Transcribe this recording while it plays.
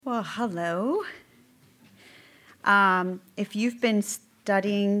Well, hello. If you've been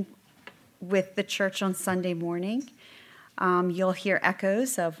studying with the church on Sunday morning, you'll hear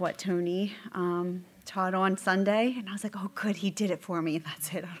echoes of what Tony taught on Sunday. And I was like, oh, good, he did it for me. And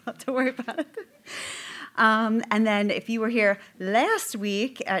that's it. I don't have to worry about it. And then if you were here last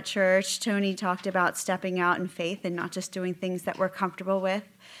week at church, Tony talked about stepping out in faith and not just doing things that we're comfortable with.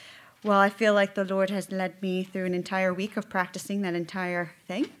 Well, I feel like the Lord has led me through an entire week of practicing that entire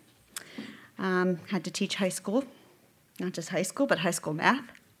thing. Had to teach high school, not just high school, but high school math.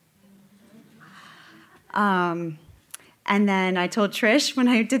 And then I told Trish when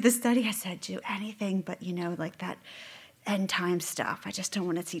I did the study, I said, do anything but, like that end time stuff. I just don't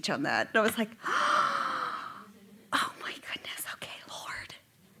want to teach on that. And I was like, oh my goodness, okay, Lord.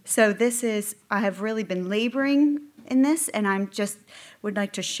 So I have really been laboring in this, and I'm just would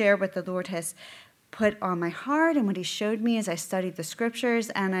like to share what the Lord has put on my heart and what he showed me as I studied the scriptures,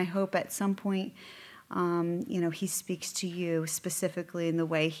 and I hope at some point, he speaks to you specifically in the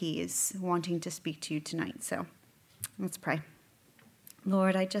way he is wanting to speak to you tonight. So let's pray.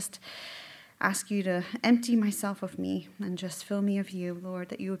 Lord, I just ask you to empty myself of me and just fill me of you, Lord,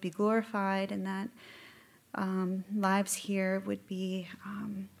 that you would be glorified and that lives here would be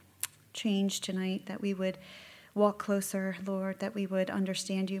changed tonight, that we would walk closer, Lord, that we would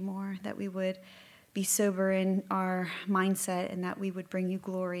understand you more, that we would be sober in our mindset, and that we would bring you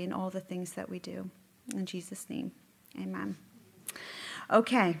glory in all the things that we do. In Jesus' name, amen.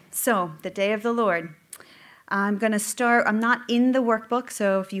 Okay, so the day of the Lord. I'm going to start, I'm not in the workbook,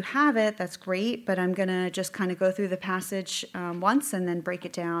 so if you have it, that's great, but I'm going to just kind of go through the passage once and then break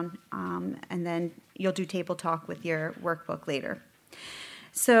it down, and then you'll do table talk with your workbook later.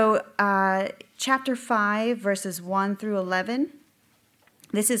 So chapter 5, verses 1 through 11,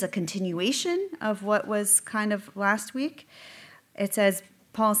 this is a continuation of what was kind of last week. It says,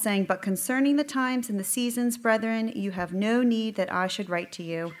 Paul's saying, but concerning the times and the seasons, brethren, you have no need that I should write to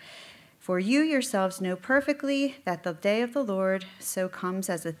you. For you yourselves know perfectly that the day of the Lord so comes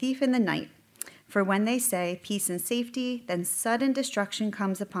as a thief in the night. For when they say peace and safety, then sudden destruction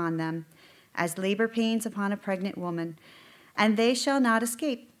comes upon them, as labor pains upon a pregnant woman. And they shall not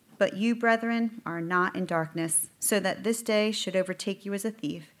escape. But you, brethren, are not in darkness, so that this day should overtake you as a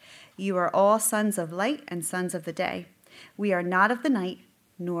thief. You are all sons of light and sons of the day. We are not of the night,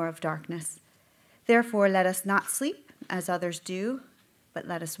 nor of darkness. Therefore let us not sleep, as others do, but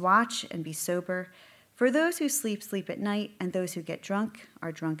let us watch and be sober. For those who sleep, sleep at night, and those who get drunk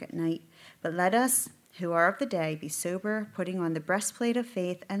are drunk at night. But let us, who are of the day, be sober, putting on the breastplate of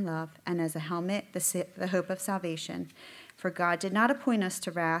faith and love, and as a helmet the hope of salvation. For God did not appoint us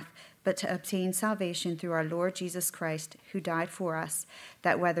to wrath, but to obtain salvation through our Lord Jesus Christ, who died for us,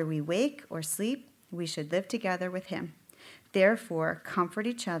 that whether we wake or sleep, we should live together with him. Therefore, comfort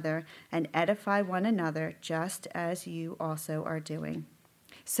each other and edify one another, just as you also are doing.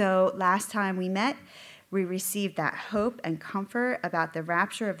 So last time we met, we received that hope and comfort about the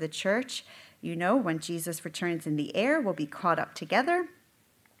rapture of the church. When Jesus returns in the air, we'll be caught up together,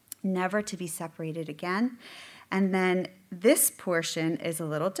 never to be separated again. And then this portion is a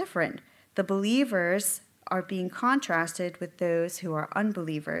little different. The believers are being contrasted with those who are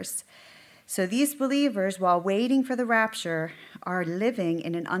unbelievers. So these believers, while waiting for the rapture, are living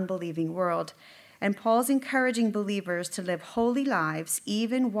in an unbelieving world. And Paul's encouraging believers to live holy lives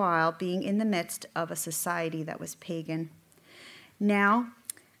even while being in the midst of a society that was pagan. Now,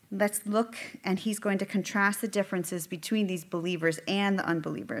 let's look, and he's going to contrast the differences between these believers and the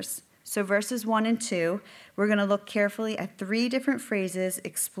unbelievers. So verses 1 and 2, we're going to look carefully at 3 different phrases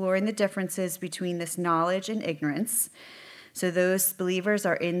exploring the differences between this knowledge and ignorance. So those believers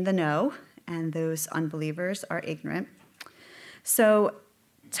are in the know, and those unbelievers are ignorant. So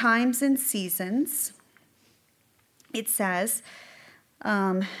times and seasons, it says,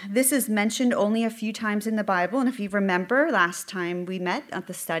 this is mentioned only a few times in the Bible. And if you remember, last time we met at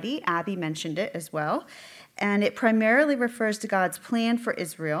the study, Abby mentioned it as well. And it primarily refers to God's plan for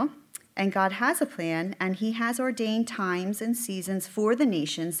Israel. And God has a plan, and he has ordained times and seasons for the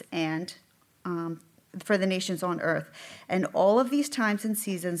nations and for the nations on earth. And all of these times and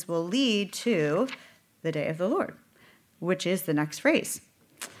seasons will lead to the day of the Lord, which is the next phrase.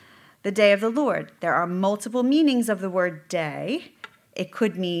 The day of the Lord. There are multiple meanings of the word day. It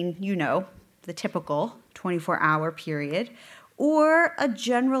could mean, the typical 24-hour period, or a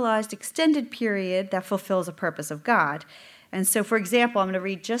generalized extended period that fulfills a purpose of God. And so, for example, I'm going to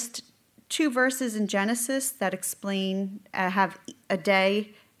read just 2 verses in Genesis that explain, have a day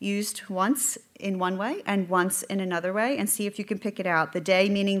used once in one way and once in another way, and see if you can pick it out. The day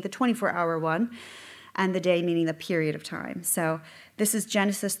meaning the 24-hour one, and the day meaning the period of time. So this is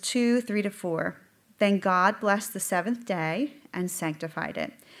Genesis 2, 3-4. Then God blessed the seventh day and sanctified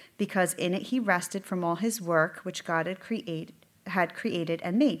it, because in it he rested from all his work which God had created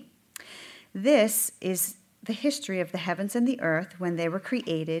and made. This is the history of the heavens and the earth when they were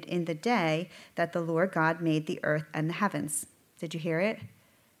created in the day that the Lord God made the earth and the heavens. Did you hear it?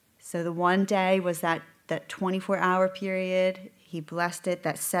 So the one day was that 24-hour period. He blessed it,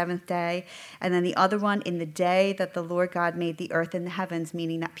 that seventh day. And then the other one in the day that the Lord God made the earth and the heavens,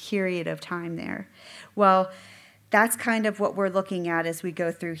 meaning that period of time there. Well, that's kind of what we're looking at as we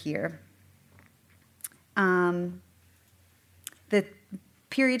go through here. The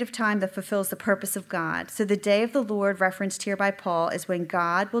period of time that fulfills the purpose of God. So the day of the Lord referenced here by Paul is when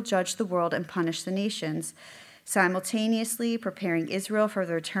God will judge the world and punish the nations, simultaneously preparing Israel for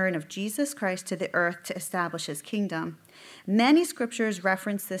the return of Jesus Christ to the earth to establish his kingdom. Many scriptures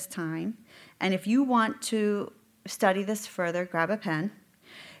reference this time, and if you want to study this further, grab a pen.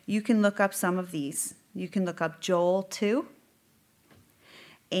 You can look up some of these. You can look up Joel 2,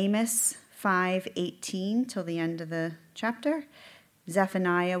 Amos 5:18 till the end of the chapter,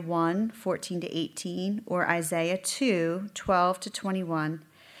 Zephaniah 1:14-18, or Isaiah 2:12-21.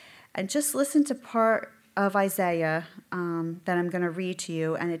 And just listen to part of Isaiah that I'm going to read to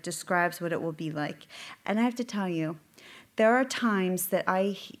you, and it describes what it will be like. And I have to tell you, there are times that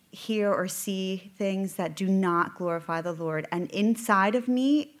I hear or see things that do not glorify the Lord, and inside of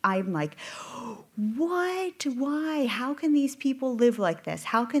me, I'm like, what? Why? How can these people live like this?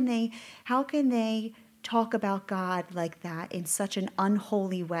 How can they talk about God like that in such an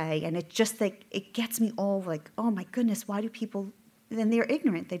unholy way? And it just like, it gets me all like, oh my goodness, why do people, then they're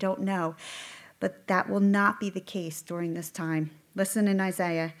ignorant, they don't know. But that will not be the case during this time. Listen in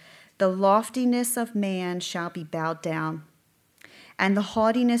Isaiah, the loftiness of man shall be bowed down, and the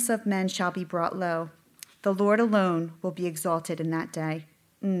haughtiness of men shall be brought low. The Lord alone will be exalted in that day.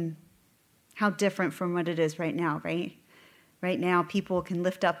 How different from what it is right now, right? Right now, people can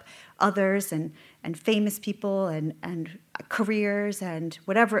lift up others and famous people and careers and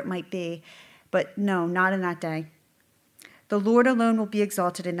whatever it might be. But no, not in that day. The Lord alone will be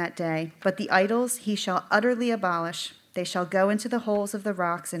exalted in that day, but the idols he shall utterly abolish. They shall go into the holes of the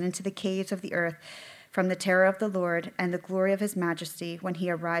rocks and into the caves of the earth from the terror of the Lord and the glory of his majesty when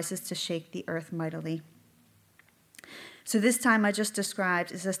he arises to shake the earth mightily. So this time I just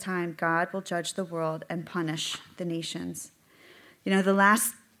described is this time God will judge the world and punish the nations. You know, the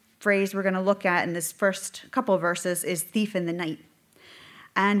last phrase we're going to look at in this first couple of verses is thief in the night.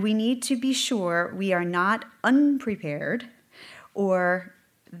 And we need to be sure we are not unprepared, or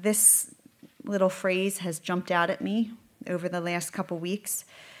this little phrase has jumped out at me over the last couple weeks,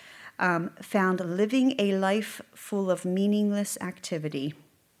 found living a life full of meaningless activity.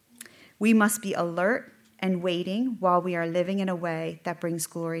 We must be alert and waiting while we are living in a way that brings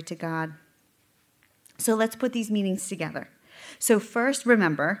glory to God. So let's put these meanings together. So first,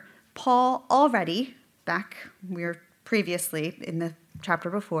 remember, Paul already, previously in the chapter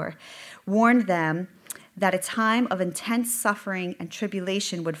before, warned them that a time of intense suffering and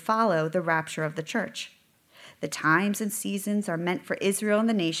tribulation would follow the rapture of the church. The times and seasons are meant for Israel and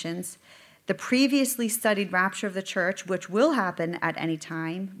the nations. The previously studied rapture of the church, which will happen at any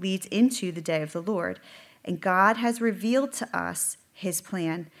time, leads into the day of the Lord. And God has revealed to us his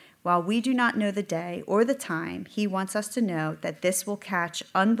plan. While we do not know the day or the time, he wants us to know that this will catch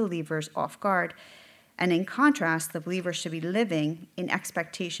unbelievers off guard. And in contrast, the believers should be living in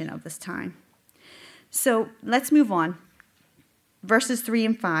expectation of this time. So let's move on. Verses 3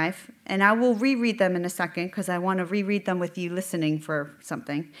 and 5, and I will reread them in a second because I want to reread them with you listening for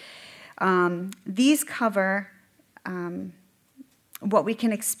something. These cover what we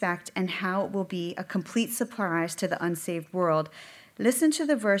can expect and how it will be a complete surprise to the unsaved world. Listen to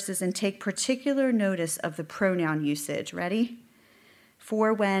the verses and take particular notice of the pronoun usage. Ready?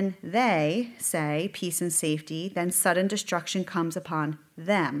 For when they say peace and safety, then sudden destruction comes upon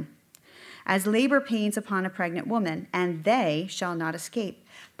them, as labor pains upon a pregnant woman, and they shall not escape.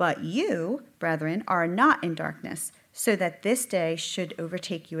 But you, brethren, are not in darkness, so that this day should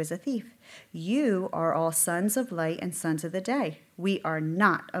overtake you as a thief. You are all sons of light and sons of the day. We are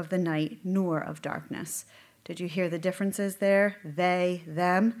not of the night nor of darkness. Did you hear the differences there? They,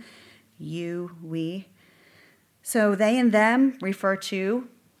 them, you, we. So they and them refer to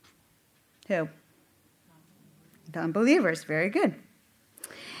who? The unbelievers. Very good.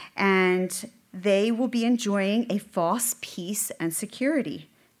 And they will be enjoying a false peace and security.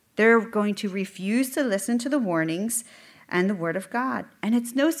 They're going to refuse to listen to the warnings and the word of God. And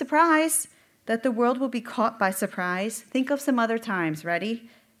it's no surprise that the world will be caught by surprise. Think of some other times. Ready?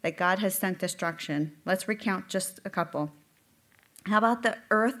 that God has sent destruction. Let's recount just a couple. How about the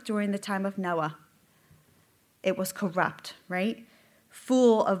earth during the time of Noah? It was corrupt, right?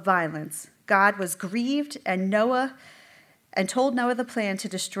 Full of violence. God was grieved and told Noah the plan to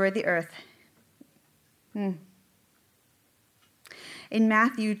destroy the earth. In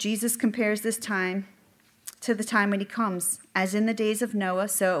Matthew, Jesus compares this time to the time when he comes. As in the days of Noah,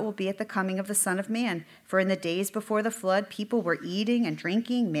 so it will be at the coming of the Son of Man. For in the days before the flood, people were eating and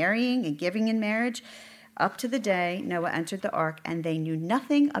drinking, marrying and giving in marriage, up to the day Noah entered the ark, and they knew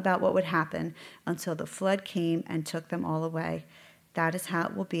nothing about what would happen until the flood came and took them all away. That is how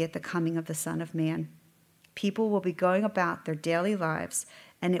it will be at the coming of the Son of Man. People will be going about their daily lives,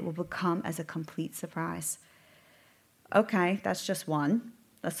 and it will become as a complete surprise. Okay, that's just one.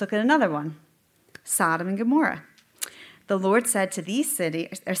 Let's look at another one. Sodom and Gomorrah. The Lord said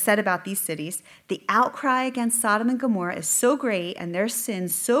about these cities, the outcry against Sodom and Gomorrah is so great and their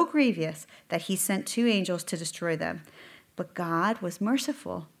sins so grievous that he sent 2 angels to destroy them. But God was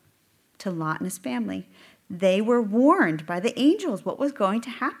merciful to Lot and his family. They were warned by the angels what was going to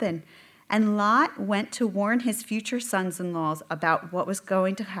happen. And Lot went to warn his future sons-in-laws about what was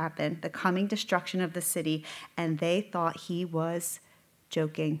going to happen, the coming destruction of the city, and they thought he was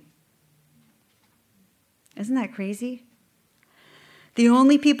joking. Isn't that crazy? The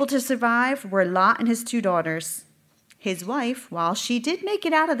only people to survive were Lot and his 2 daughters. His wife, while she did make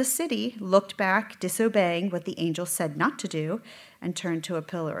it out of the city, looked back, disobeying what the angel said not to do, and turned to a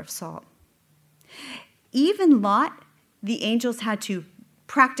pillar of salt. Even Lot, the angels had to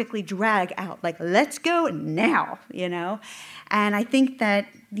practically drag out, like, let's go now, And I think that,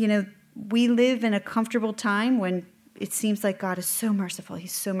 we live in a comfortable time when it seems like God is so merciful.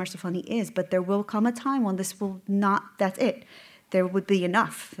 He's so merciful, and he is. But there will come a time when this will not, that's it. There would be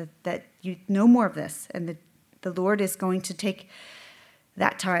enough that you no more of this. And the Lord is going to take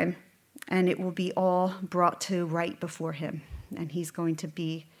that time, and it will be all brought to right before him. And he's going to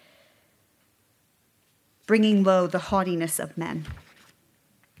be bringing low the haughtiness of men.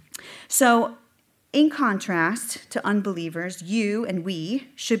 So, in contrast to unbelievers, you and we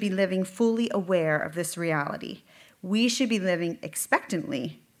should be living fully aware of this reality. We should be living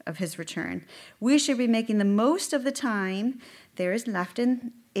expectantly of his return. We should be making the most of the time there is left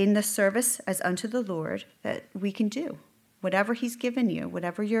in the service as unto the Lord that we can do. Whatever he's given you,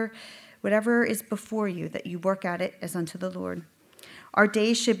 whatever is before you, that you work at it as unto the Lord. Our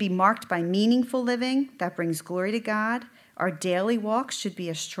days should be marked by meaningful living that brings glory to God. Our daily walks should be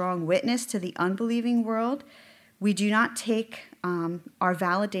a strong witness to the unbelieving world. We do not take our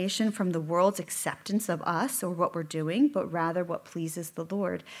validation from the world's acceptance of us or what we're doing, but rather what pleases the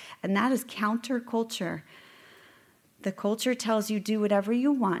Lord. And that is counterculture. The culture tells you do whatever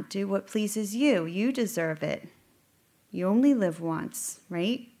you want, do what pleases you. You deserve it. You only live once,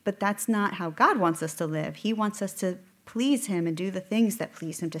 right? But that's not how God wants us to live. He wants us to please him and do the things that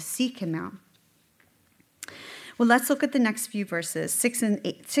please him, to seek him out. Well, let's look at the next few verses, 6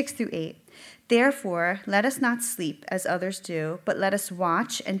 through 8. Therefore, let us not sleep as others do, but let us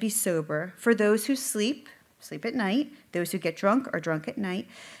watch and be sober. For those who sleep at night. Those who get drunk are drunk at night.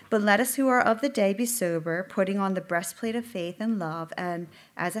 But let us who are of the day be sober, putting on the breastplate of faith and love, and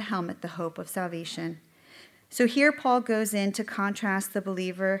as a helmet, the hope of salvation. So here Paul goes in to contrast the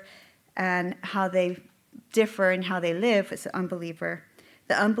believer and how they differ in how they live as an unbeliever.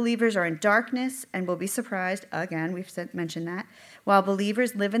 The unbelievers are in darkness and will be surprised. Again, we've mentioned that. While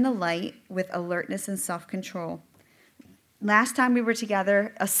believers live in the light with alertness and self-control. Last time we were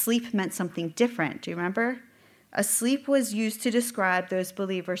together, asleep meant something different. Do you remember? Asleep was used to describe those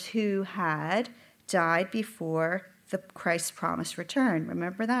believers who had died before the Christ's promised return.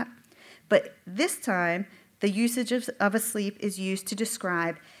 Remember that? But this time, the usage of asleep is used to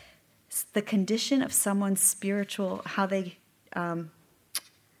describe the condition of someone's spiritual, how they...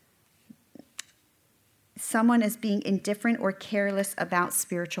 someone is being indifferent or careless about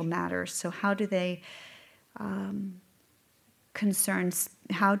spiritual matters. So how do they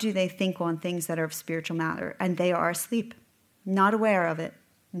how do they think on things that are of spiritual matter? And they are asleep, not aware of it,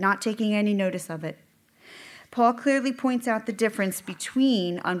 not taking any notice of it. Paul clearly points out the difference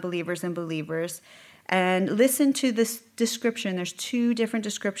between unbelievers and believers. And listen to this description. There's 2 different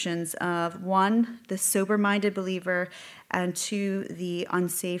descriptions of 1, the sober-minded believer, and 2, the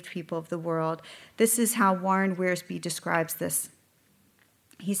unsaved people of the world. This is how Warren Wiersbe describes this.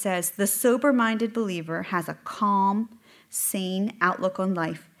 He says, the sober-minded believer has a calm, sane outlook on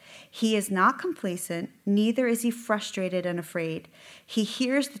life. He is not complacent, neither is he frustrated and afraid. He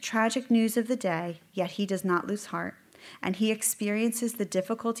hears the tragic news of the day, yet he does not lose heart. And he experiences the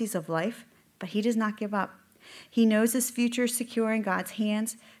difficulties of life, but he does not give up. He knows his future is secure in God's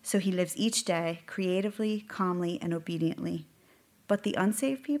hands, so he lives each day creatively, calmly, and obediently. But the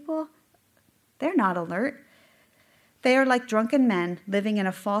unsaved people, they're not alert. They are like drunken men living in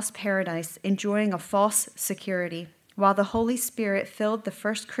a false paradise, enjoying a false security. While the Holy Spirit filled the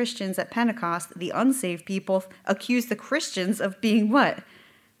first Christians at Pentecost, the unsaved people accused the Christians of being what?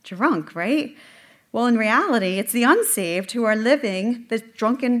 Drunk, right? Well, in reality, it's the unsaved who are living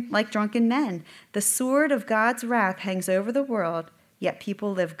like drunken men. The sword of God's wrath hangs over the world, yet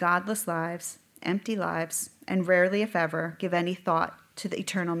people live godless lives, empty lives, and rarely, if ever, give any thought to the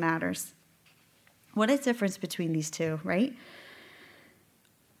eternal matters. What is the difference between these two, right?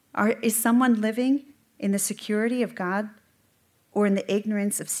 Is someone living in the security of God or in the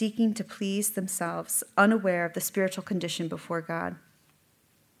ignorance of seeking to please themselves, unaware of the spiritual condition before God?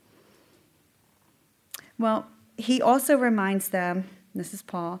 Well, he also reminds them, this is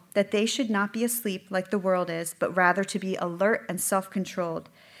Paul, that they should not be asleep like the world is, but rather to be alert and self-controlled.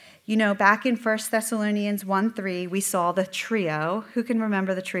 You know, back in 1 Thessalonians 1:3, we saw the trio. Who can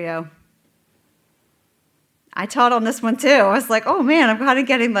remember the trio? I taught on this one too. I was like, oh man, I'm kind of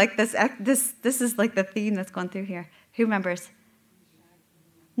getting like this is like the theme that's gone through here. Who remembers?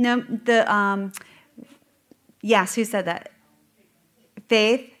 No, yes, who said that?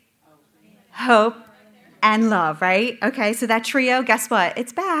 Faith, hope, and love, right? Okay, so that trio, guess what?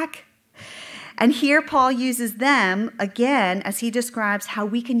 It's back. And here Paul uses them again as he describes how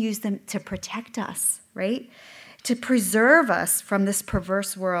we can use them to protect us, right? To preserve us from this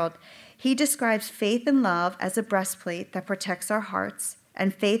perverse world. He describes faith and love as a breastplate that protects our hearts,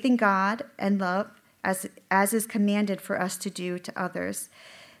 and faith in God and love as is commanded for us to do to others.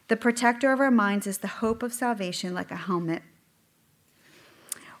 The protector of our minds is the hope of salvation like a helmet.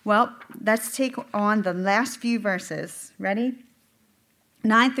 Well, let's take on the last few verses. Ready?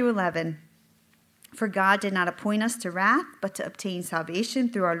 9 through 11. For God did not appoint us to wrath, but to obtain salvation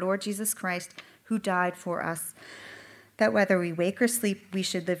through our Lord Jesus Christ, who died for us, that whether we wake or sleep, we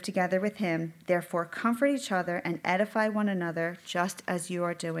should live together with him. Therefore, comfort each other and edify one another, just as you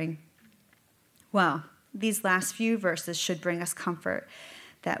are doing. Well, these last few verses should bring us comfort,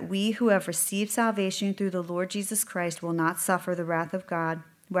 that we who have received salvation through the Lord Jesus Christ will not suffer the wrath of God.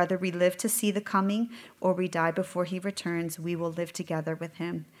 Whether we live to see the coming or we die before he returns, we will live together with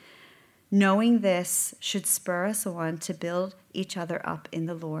him. Knowing this should spur us on to build each other up in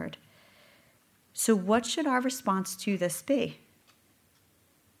the Lord. So what should our response to this be?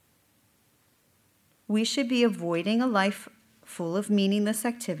 We should be avoiding a life full of meaningless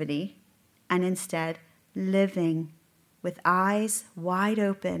activity and instead living with eyes wide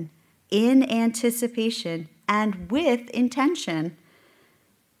open, in anticipation and with intention.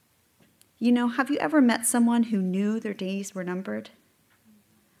 You know, have you ever met someone who knew their days were numbered?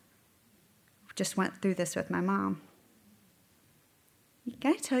 Just went through this with my mom.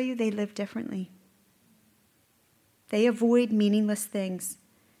 Can I tell you, they live differently. They avoid meaningless things.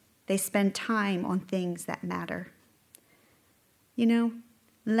 They spend time on things that matter. You know,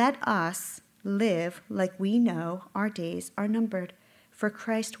 let us live like we know our days are numbered, for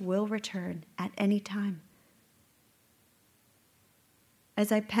Christ will return at any time.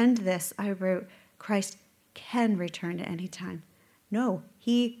 As I penned this, I wrote, Christ can return at any time. No,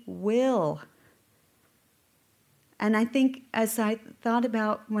 he will. And I think as I thought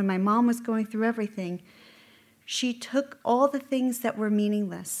about when my mom was going through everything, she took all the things that were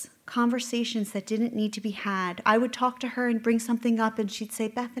meaningless, conversations that didn't need to be had. I would talk to her and bring something up, and she'd say,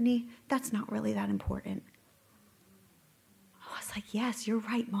 Bethany, that's not really that important. I was like, yes, you're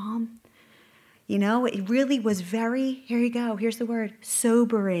right, Mom. You know, it really was very, here you go, here's the word,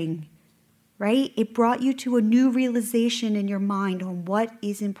 sobering, right? It brought you to a new realization in your mind on what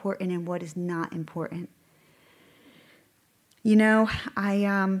is important and what is not important. You know,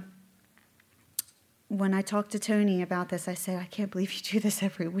 when I talked to Tony about this, I said, I can't believe you do this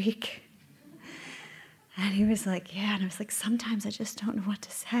every week. And he was like, yeah. And I was like, sometimes I just don't know what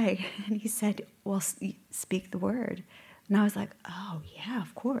to say. And he said, well, speak the word. And I was like, oh, yeah,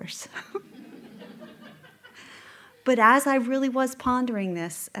 of course. But as I really was pondering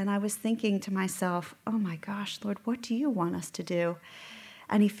this, and I was thinking to myself, oh my gosh, Lord, what do you want us to do?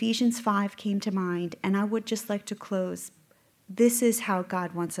 And Ephesians 5 came to mind, and I would just like to close. This is how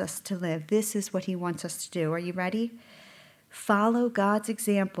God wants us to live. This is what he wants us to do. Are you ready? Follow God's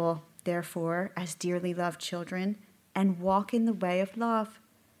example, therefore, as dearly loved children, and walk in the way of love,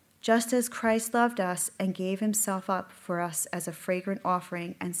 just as Christ loved us and gave himself up for us as a fragrant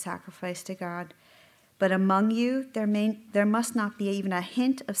offering and sacrifice to God. But among you, there must not be even a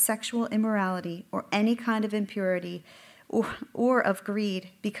hint of sexual immorality or any kind of impurity or of greed,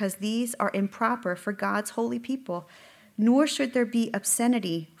 because these are improper for God's holy people. Nor should there be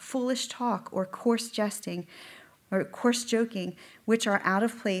obscenity, foolish talk, or coarse jesting, or coarse joking, which are out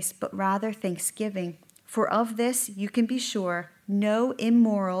of place, but rather thanksgiving. For of this you can be sure, no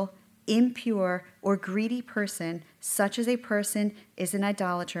immoral, impure, or greedy person, such as a person is an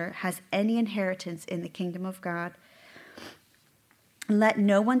idolater, has any inheritance in the kingdom of God. Let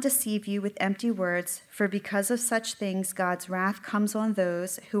no one deceive you with empty words, for because of such things God's wrath comes on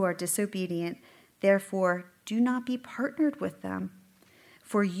those who are disobedient. Therefore, do not be partnered with them.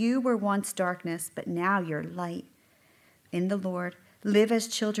 For you were once darkness, but now you're light in the Lord. Live as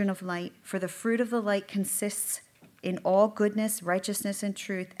children of light, for the fruit of the light consists in all goodness, righteousness, and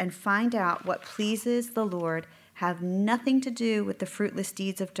truth, and find out what pleases the Lord. Have nothing to do with the fruitless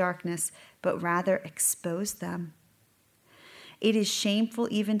deeds of darkness, but rather expose them. It is shameful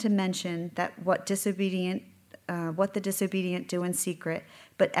even to mention that what the disobedient do in secret,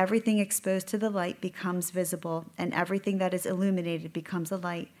 but everything exposed to the light becomes visible, and everything that is illuminated becomes a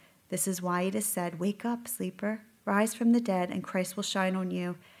light. This is why it is said, "Wake up, sleeper, rise from the dead, and Christ will shine on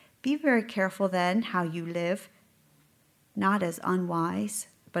you." Be very careful then how you live, not as unwise,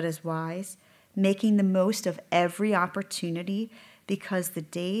 but as wise, making the most of every opportunity, because the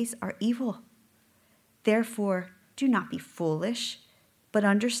days are evil. Therefore, do not be foolish, but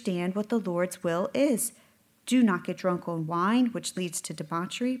understand what the Lord's will is. Do not get drunk on wine, which leads to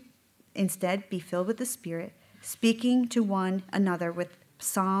debauchery. Instead, be filled with the Spirit, speaking to one another with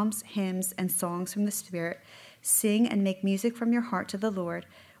psalms, hymns, and songs from the Spirit. Sing and make music from your heart to the Lord,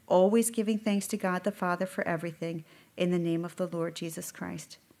 always giving thanks to God the Father for everything, in the name of the Lord Jesus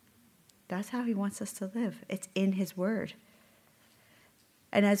Christ. That's how he wants us to live. It's in his word.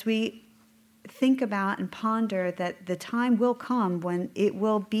 And as we think about and ponder that the time will come when it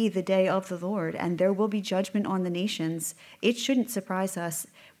will be the day of the Lord and there will be judgment on the nations, it shouldn't surprise us.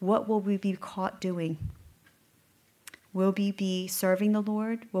 What will we be caught doing? Will we be serving the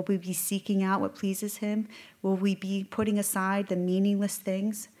Lord? Will we be seeking out what pleases him? Will we be putting aside the meaningless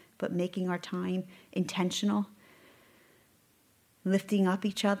things, but making our time intentional? Lifting up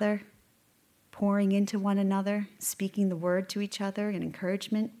each other, pouring into one another, speaking the word to each other in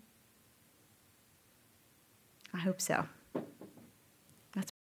encouragement? I hope so.